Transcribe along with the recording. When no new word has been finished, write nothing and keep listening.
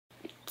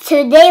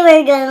Today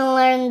we're gonna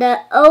learn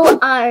the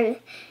OR.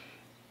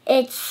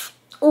 It's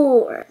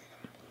OR.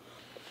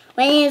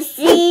 When you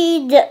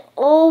see the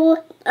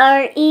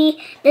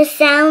O-R-E, the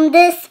sound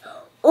is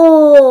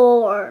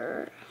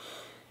OR.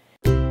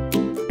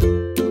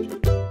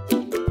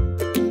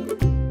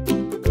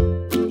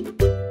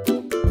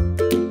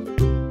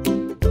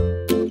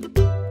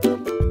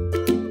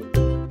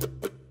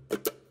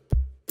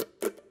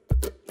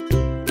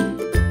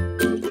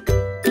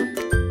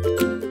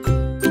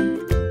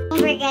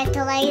 Don't forget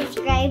to like and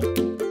subscribe.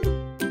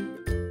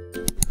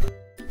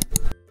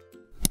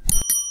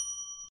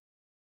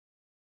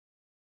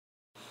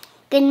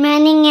 Good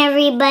morning,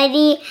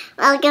 everybody.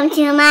 Welcome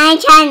to my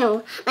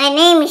channel. My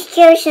name is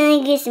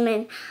Kirsten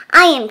Guzman.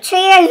 I am 3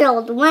 years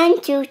old.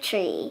 1, 2,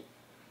 3.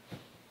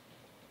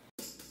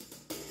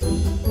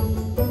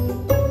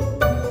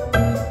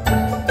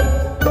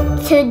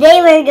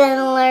 Today we're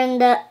gonna learn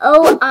the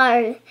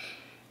OR.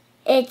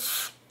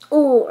 It's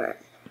OR.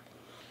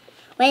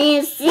 When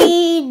you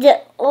see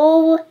the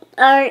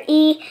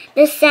O-R-E,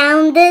 the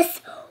sound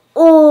is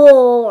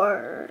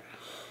OR.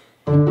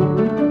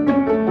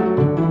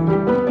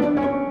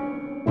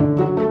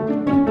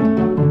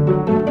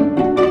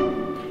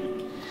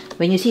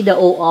 When you see the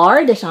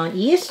OR, the sound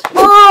is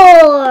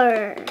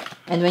OR.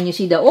 And when you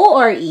see the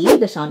ORE,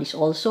 the sound is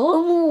also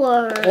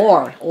OR.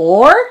 OR.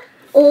 Or?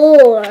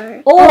 OR.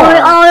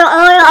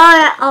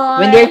 OR.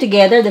 When they're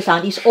together, the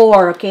sound is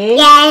OR, okay?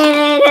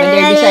 Yeah. When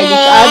they're beside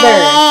each other.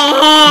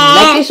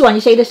 Like this one,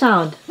 you say the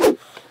sound.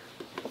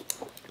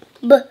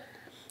 Border.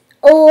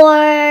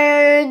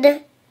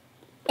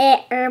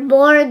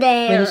 Border.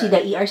 When you see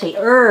the ER, say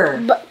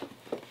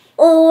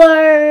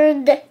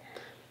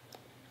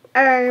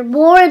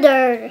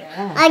border.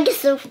 Yeah. I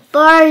guess a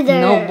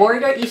border. No,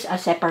 border is a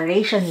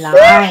separation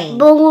line.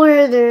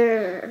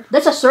 Border.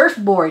 That's a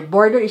surfboard.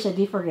 Border is a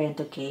different,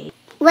 okay?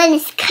 When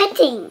it's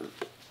cutting.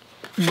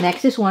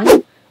 Next is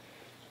one.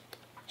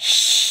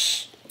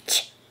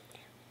 Short.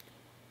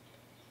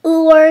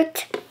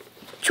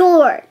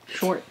 Short.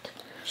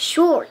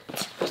 Short.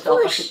 What's the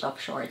opposite of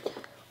short?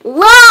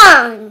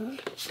 Long.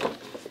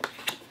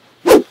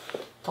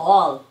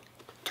 Tall.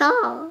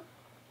 Tall.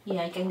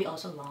 Yeah, it can be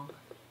also long.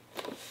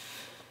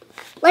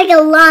 Like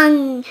a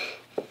long.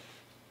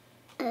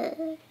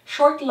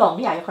 Short, long.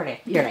 Yeah, you're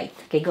correct. You're right.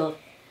 Okay, go.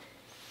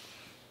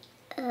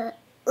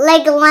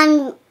 Like a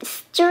long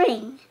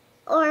string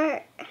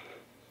or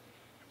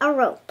a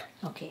rope.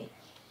 Okay.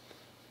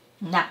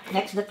 Now,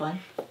 next that one.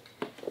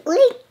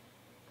 Like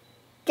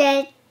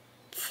that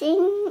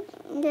thing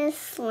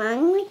that's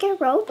long like a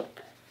rope.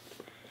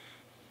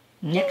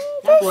 Next,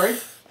 that word.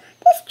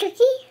 That's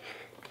tricky.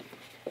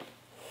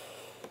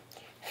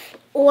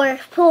 Or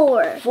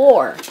four.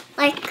 Four.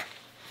 Like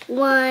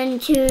 1,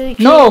 2,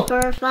 3, No.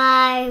 4,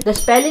 5. The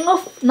spelling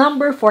of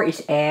number 4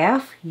 is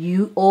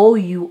F-U-O-U-R.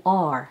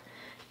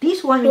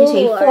 This one, when you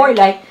say 4,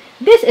 like,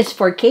 this is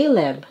for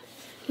Caleb.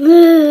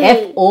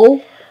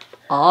 F-O-R.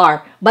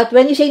 But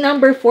when you say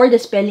number 4, the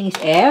spelling is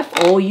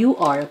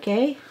F-O-U-R,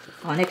 okay?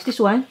 Oh, next this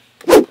one.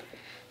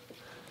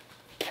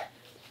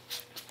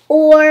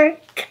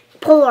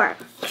 Pork.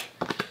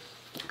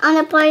 On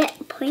the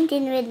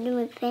pointing with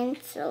my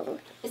pencil.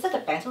 Is that a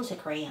pencil? It's a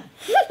crayon.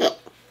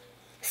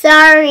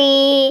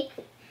 Sorry.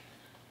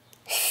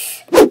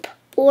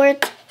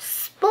 Sport.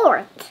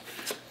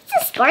 It's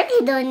a sport.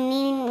 You don't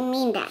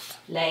mean that.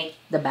 Like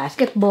the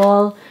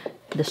basketball,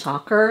 the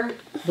soccer,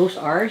 those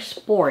are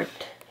sport.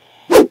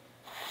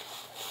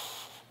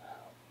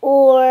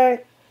 Or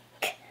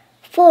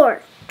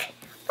fork.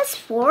 What's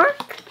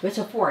fork? What's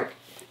a fork?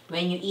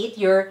 When you eat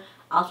your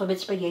alphabet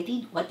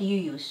spaghetti, what do you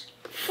use?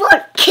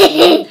 Fork.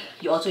 You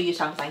also use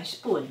sometimes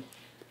spoon.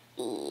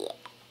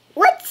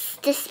 What's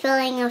the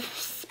spelling of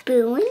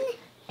spoon?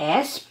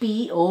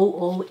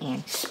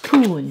 S-P-O-O-N.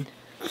 Spoon.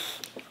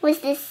 What's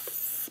the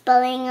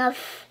spelling of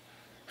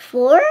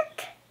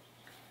fork?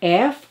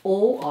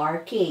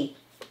 F-O-R-K.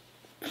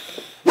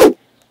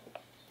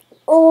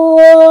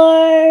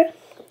 Order.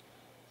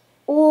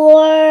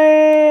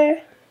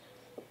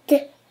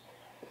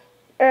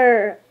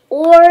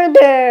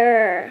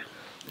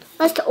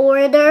 What's the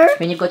order?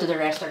 When you go to the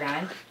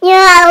restaurant,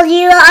 Yeah,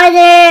 you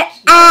order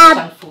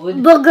some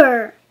food.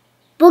 booger.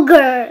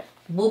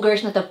 Booger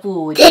is not a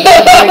food. It's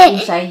right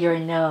inside your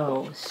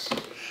nose.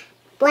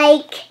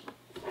 Like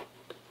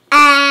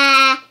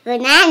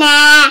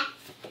banana.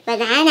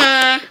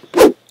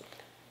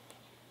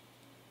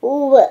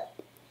 Ooh.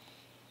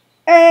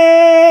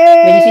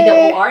 When you see the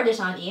O-R, the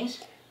sound is?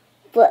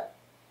 Work.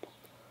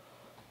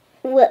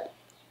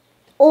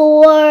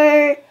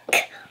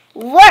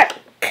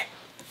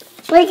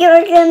 Like you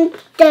work on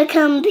the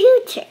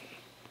computer.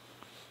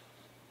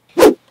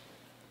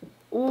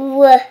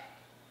 Work.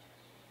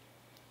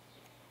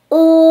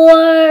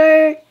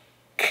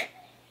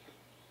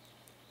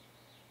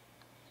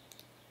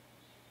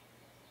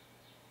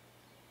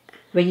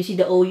 When you see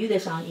the O-U, the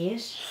sound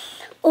is?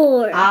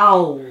 Or.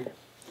 Ow.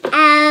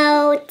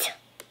 Out.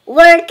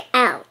 Work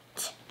out.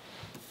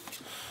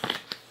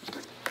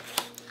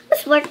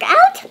 What's work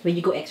out? When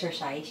you go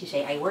exercise, you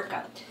say, I work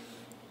out.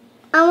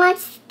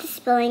 What's the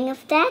spelling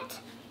of that?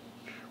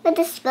 What's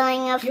the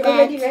spelling of You that?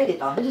 already read it.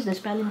 Oh, this is the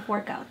spelling of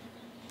workout.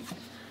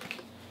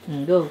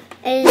 Go.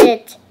 Is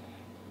it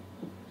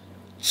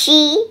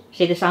she?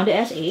 Say the sound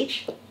of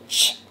SH.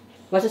 Sh.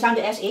 What's the sound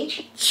of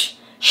SH? Sh.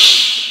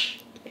 Shh.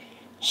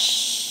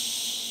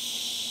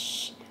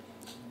 Sh.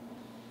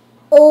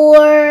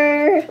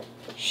 Or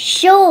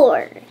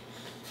sure.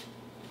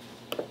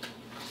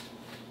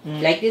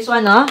 Like this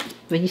one, no?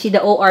 When you see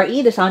the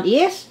O-R-E, the sound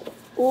is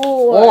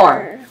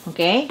Or.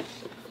 Okay?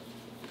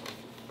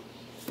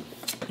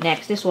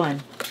 Next, this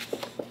one.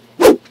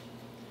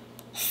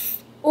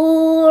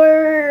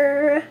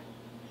 Or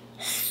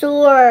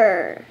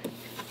sore.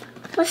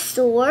 What's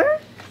sore?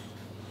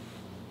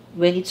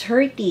 When it's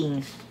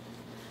hurting.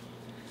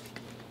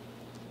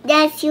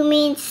 That you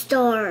mean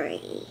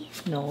story.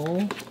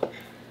 No.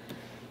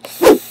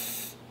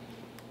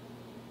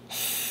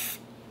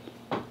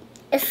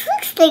 It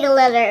looks like a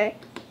letter.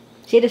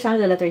 Say the sound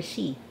of the letter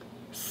C.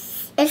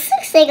 It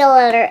looks like a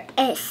letter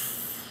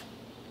S.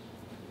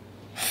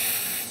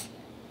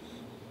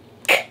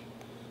 K.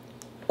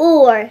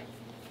 Or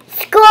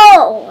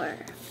score.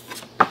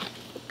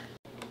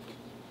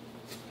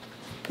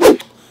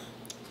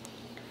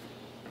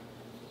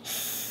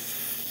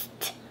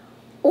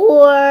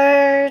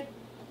 Or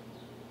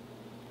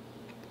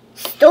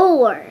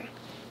store.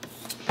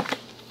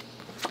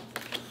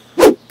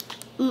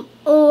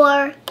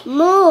 Or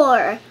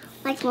more,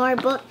 like more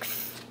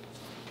books.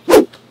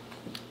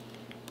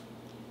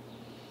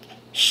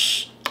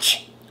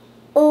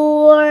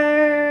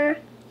 Or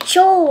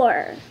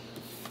chore.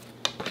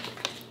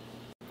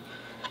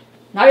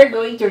 Now you're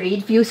going to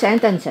read few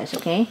sentences,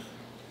 okay?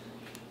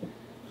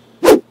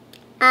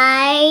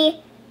 I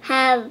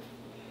have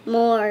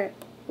more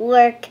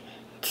work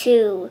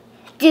to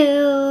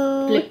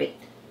do. Flip it.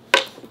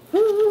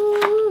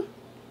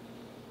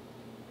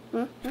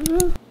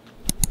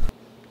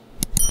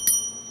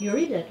 You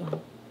read that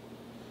one.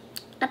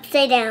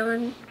 Upside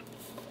down.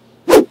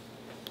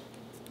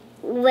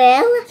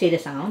 Well, Say the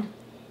sound.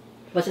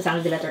 What's the sound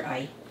of the letter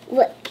I?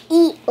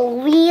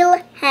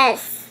 wheel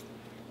has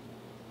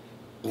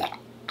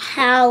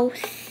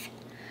house.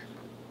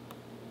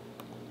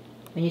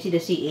 When you see the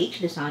CH,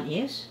 the sound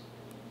is?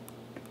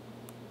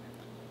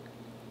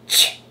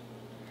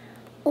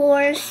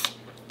 Or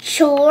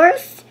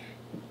chores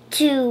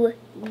to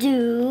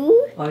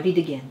do. Oh, read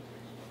again.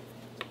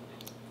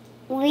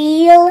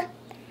 Wheel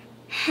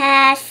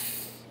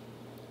has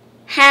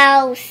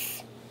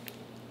house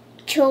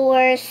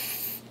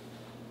chores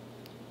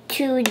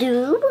to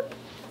do.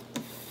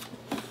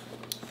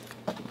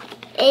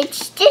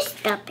 It's just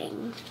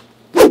stopping.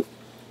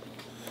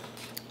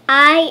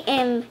 I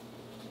am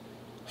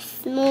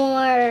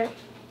more.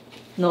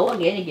 No,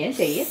 again,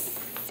 say it.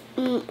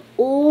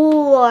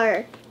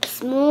 Or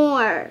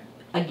more.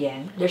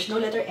 Again. There's no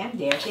letter M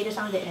there. Say the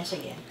sound of the S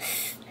again.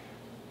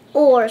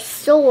 Or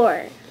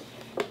sore.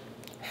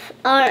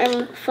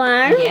 Farm.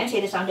 Again,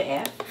 say the sound of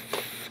F.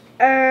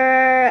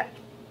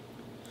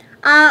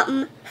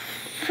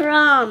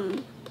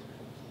 From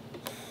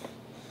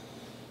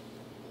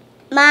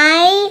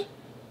my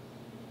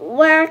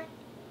work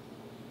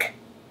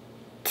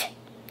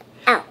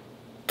out.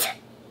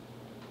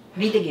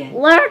 Read again.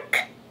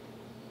 Work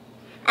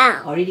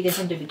out. Oh, read again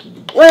from the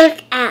beginning.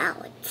 Work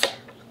out.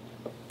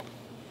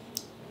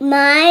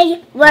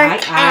 My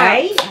work out.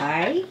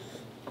 I.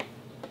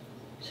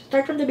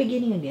 Start from the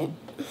beginning again.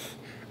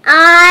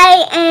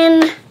 I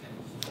am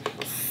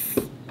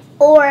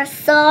or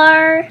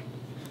sore.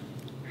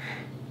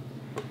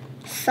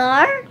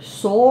 Sore?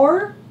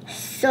 Sore.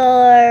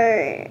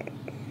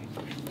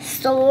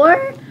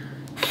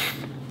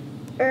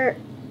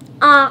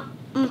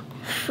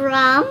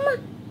 From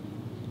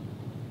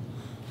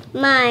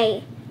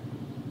my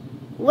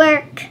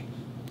work.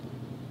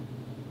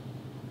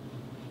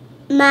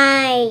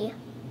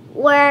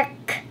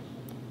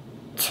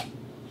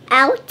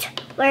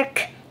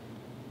 Work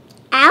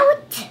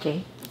out.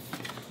 Okay.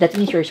 That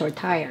means you're so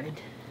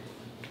tired.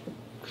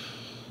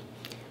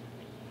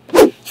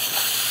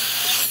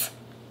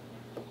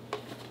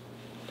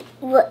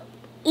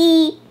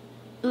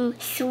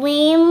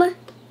 Swim.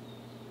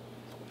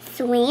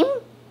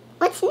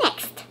 What's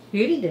next?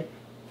 You read it.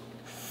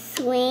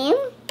 Swim.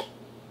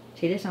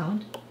 Say the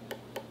sound.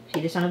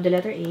 Say the sound of the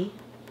letter A.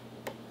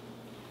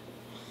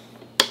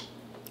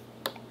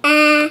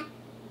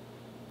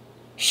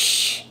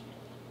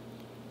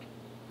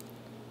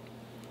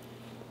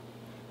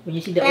 When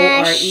you see the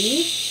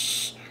O-R-E.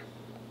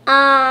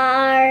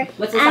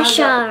 What's the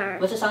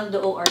sound of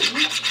the O-R-E?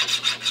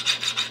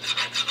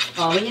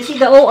 Oh, when you see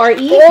the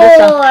O-R-E.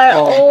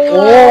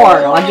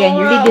 Or. Again,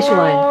 you read this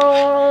one.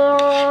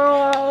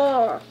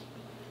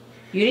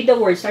 You read the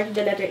word. Start with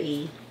the letter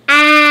A.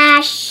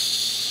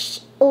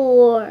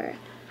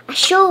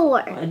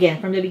 Ashore.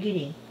 Again, from the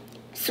beginning.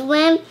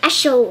 Swim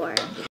ashore.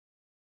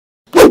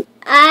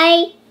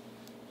 I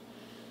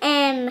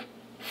am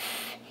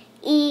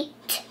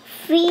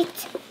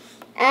feet.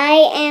 I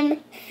am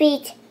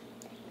feet.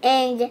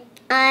 And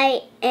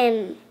I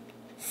am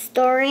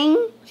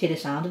storing. See the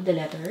sound of the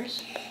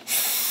letters.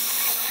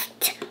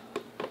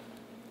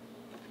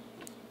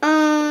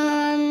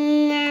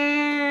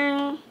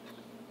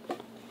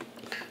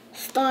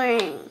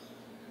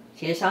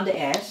 See the sound, the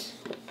S?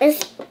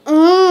 It's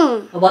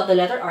About the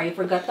letter R, you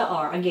forgot the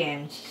R.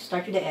 Again,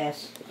 start with the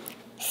S.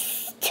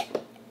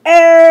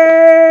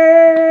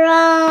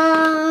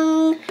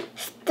 Strong.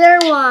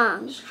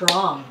 Strong.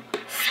 Strong.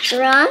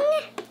 Strong?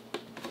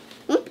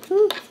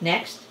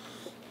 Next,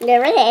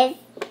 There it is.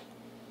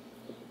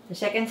 the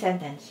second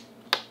sentence.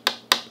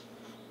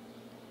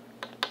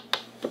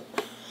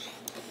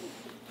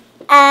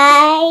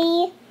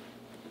 I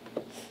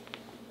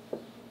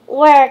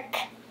work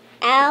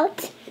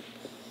out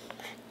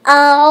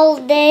all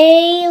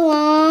day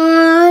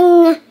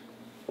long.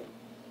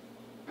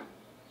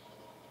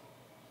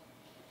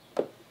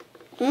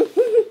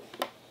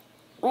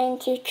 1,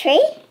 2,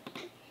 3.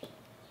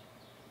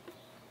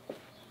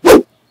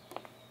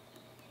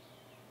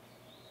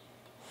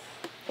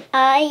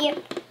 I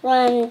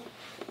run,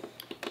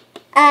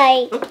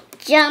 I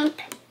jump,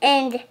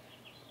 and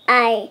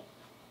I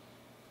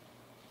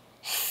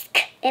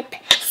skip.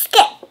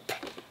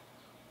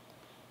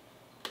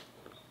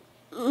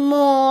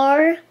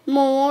 More.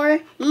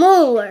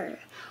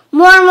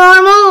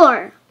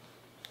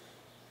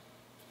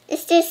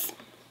 It's just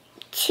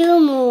 2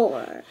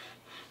 more.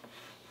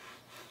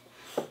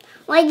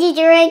 Why did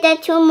you write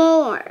that 2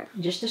 more?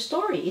 Just a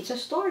story. It's a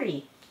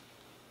story.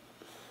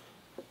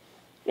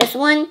 This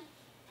one.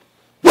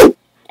 It's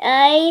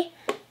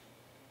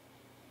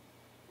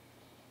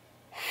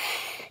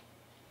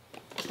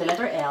the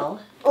letter L.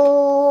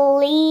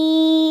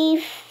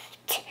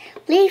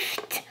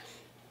 Lift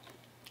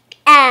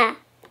a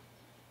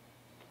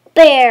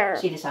bear.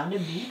 See the sound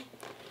of B?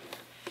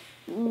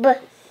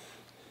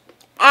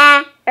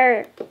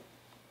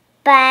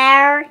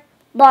 Bear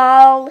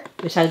ball.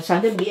 The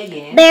sound of B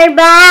again. Bear A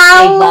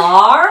ball.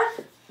 bar.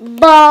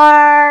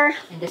 Bar.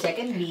 And the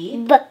second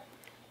B. Bar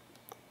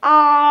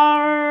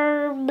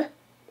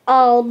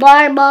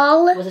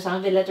ball. What's the sound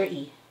of the letter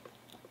E?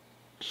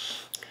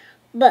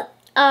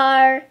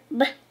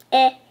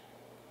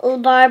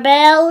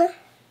 Barbell.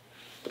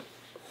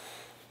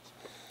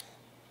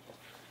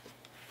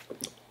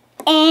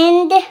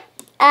 And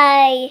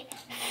I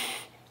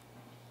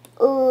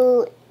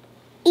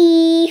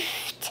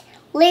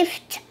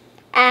lift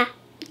a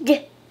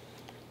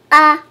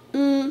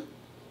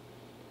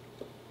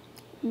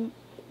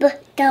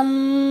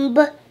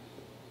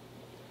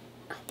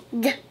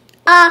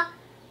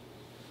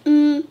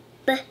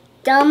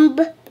dumb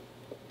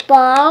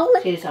ball.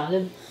 See the sound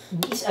of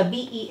it's a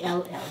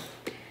B-E-L-L.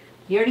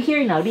 You already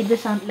hear now. Read the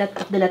sound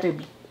of the letter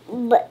B.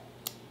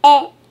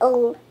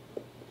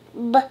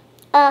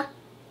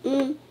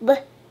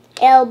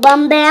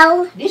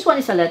 Bumble. This one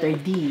is a letter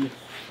D.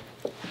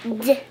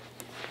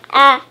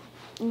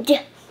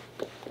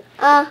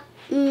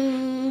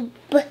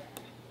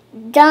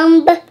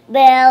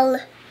 Dumbbell.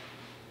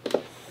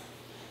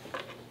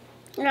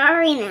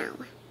 Sorry now.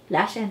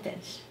 Last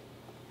sentence.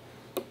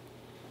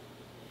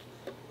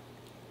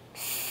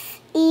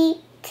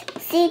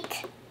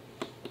 Sit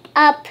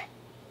up.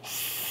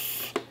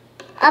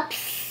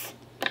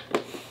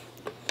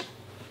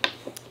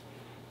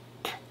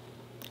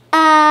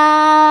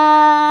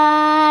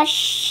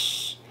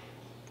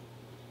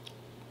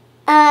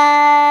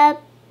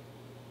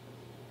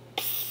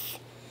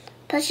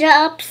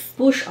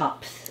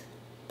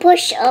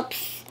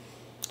 Push-ups.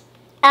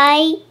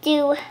 I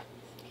do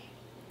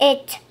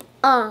it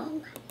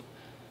all.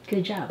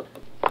 Good job.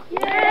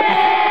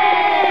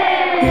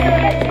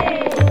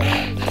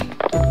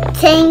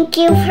 Thank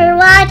you for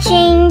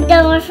watching.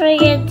 Don't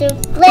forget to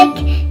click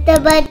the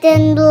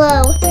button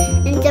below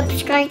and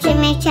subscribe to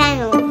my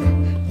channel.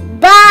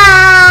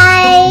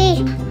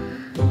 Bye!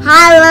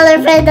 Hi,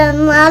 little friend,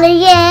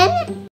 again.